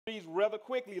these rather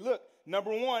quickly. Look,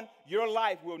 number one, your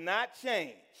life will not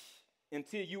change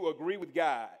until you agree with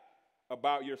God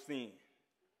about your sin.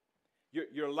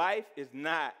 Your life is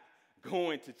not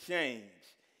going to change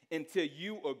until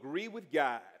you agree with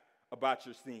God about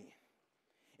your sin.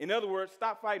 In other words,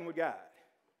 stop fighting with God.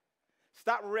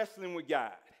 Stop wrestling with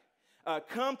God.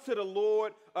 Come to the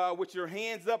Lord with your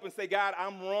hands up and say, God,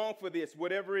 I'm wrong for this,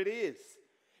 whatever it is.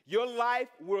 Your life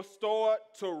will start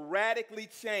to radically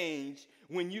change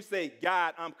when you say,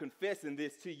 God, I'm confessing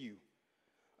this to you.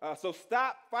 So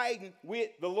stop fighting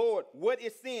with the Lord. What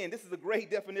is sin? This is a great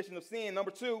definition of sin.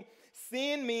 Number two,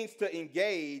 sin means to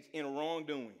engage in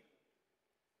wrongdoing.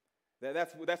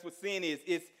 That's what sin is.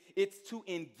 It's to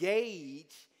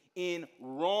engage in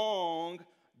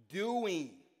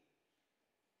wrongdoing.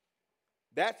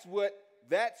 That's what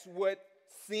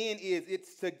sin is.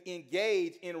 It's to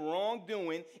engage in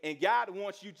wrongdoing, and God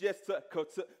wants you just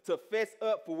to fess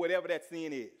up for whatever that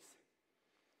sin is.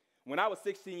 When I was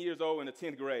 16 years old in the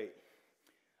 10th grade,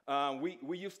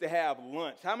 we used to have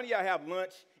lunch. How many of y'all have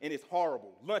lunch and it's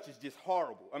horrible? Lunch is just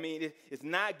horrible. I mean, it's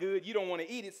not good. You don't want to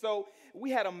eat it. So we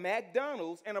had a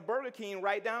McDonald's and a Burger King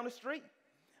right down the street.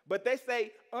 But they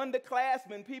say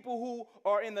underclassmen, people who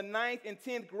are in the 9th and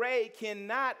 10th grade,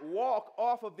 cannot walk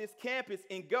off of this campus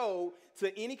and go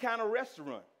to any kind of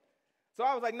restaurant. So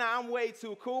I was like, nah, I'm way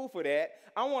too cool for that.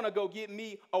 I want to go get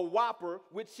me a Whopper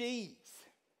with cheese.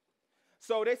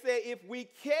 So they say if we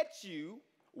catch you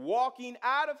walking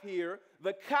out of here,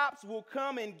 the cops will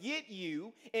come and get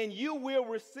you, and you will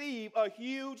receive a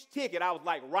huge ticket. I was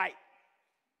like, right.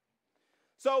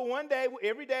 So one day,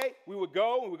 every day, we would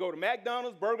go to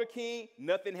McDonald's, Burger King,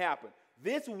 nothing happened.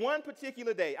 This one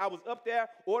particular day, I was up there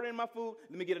ordering my food.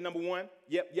 Let me get a number one.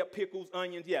 Yep, pickles,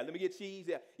 onions. Yeah, let me get cheese.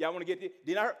 Yeah, I want to get this.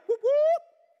 Then I heard, whoop, whoop.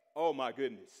 Oh, my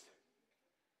goodness.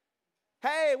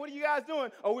 Hey, what are you guys doing?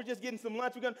 Oh, we're just getting some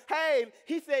lunch. Hey,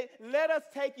 he said, let us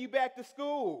take you back to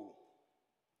school.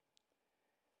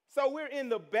 So we're in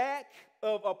the back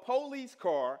of a police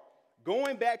car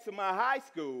going back to my high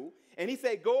school, and he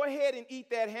said, go ahead and eat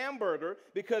that hamburger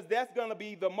because that's going to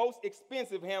be the most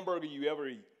expensive hamburger you ever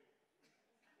eat.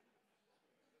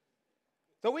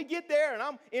 So we get there, and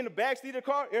I'm in the back seat of the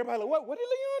car. Everybody like, what did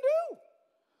Leon do?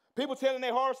 People telling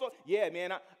their horror stories. Yeah,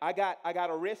 man, I got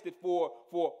arrested for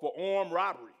armed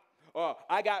robbery.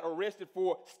 I got arrested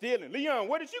for stealing. Leon,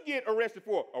 what did you get arrested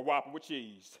for? A Whopper with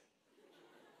cheese.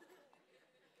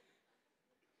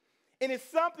 And it's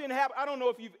something happened. I don't know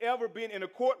if you've ever been in a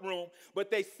courtroom, but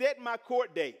they set my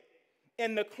court date.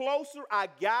 And the closer I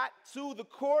got to the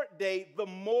court date, the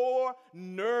more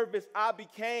nervous I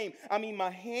became. I mean, my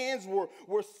hands were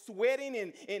sweating,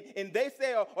 and they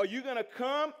say, are you going to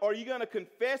come? Or are you going to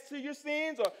confess to your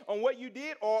sins or on what you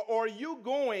did? Or are you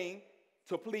going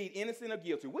to plead innocent or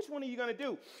guilty? Which one are you going to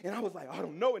do? And I was like, I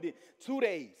don't know. And then 2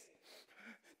 days,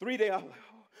 3 days, I was like,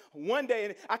 one day,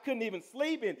 and I couldn't even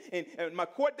sleep, and my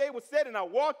court date was set, and I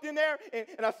walked in there,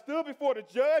 and I stood before the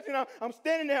judge, and I'm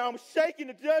standing there, I'm shaking.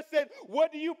 The judge said,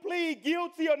 what do you plead,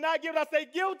 guilty or not guilty? I say,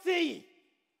 guilty.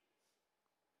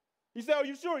 He said, are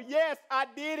you sure? Yes, I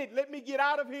did it. Let me get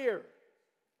out of here.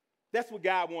 That's what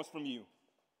God wants from you.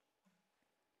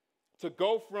 To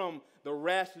go from the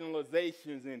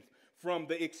rationalizations and from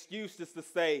the excuses to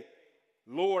say,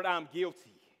 Lord, I'm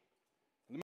guilty.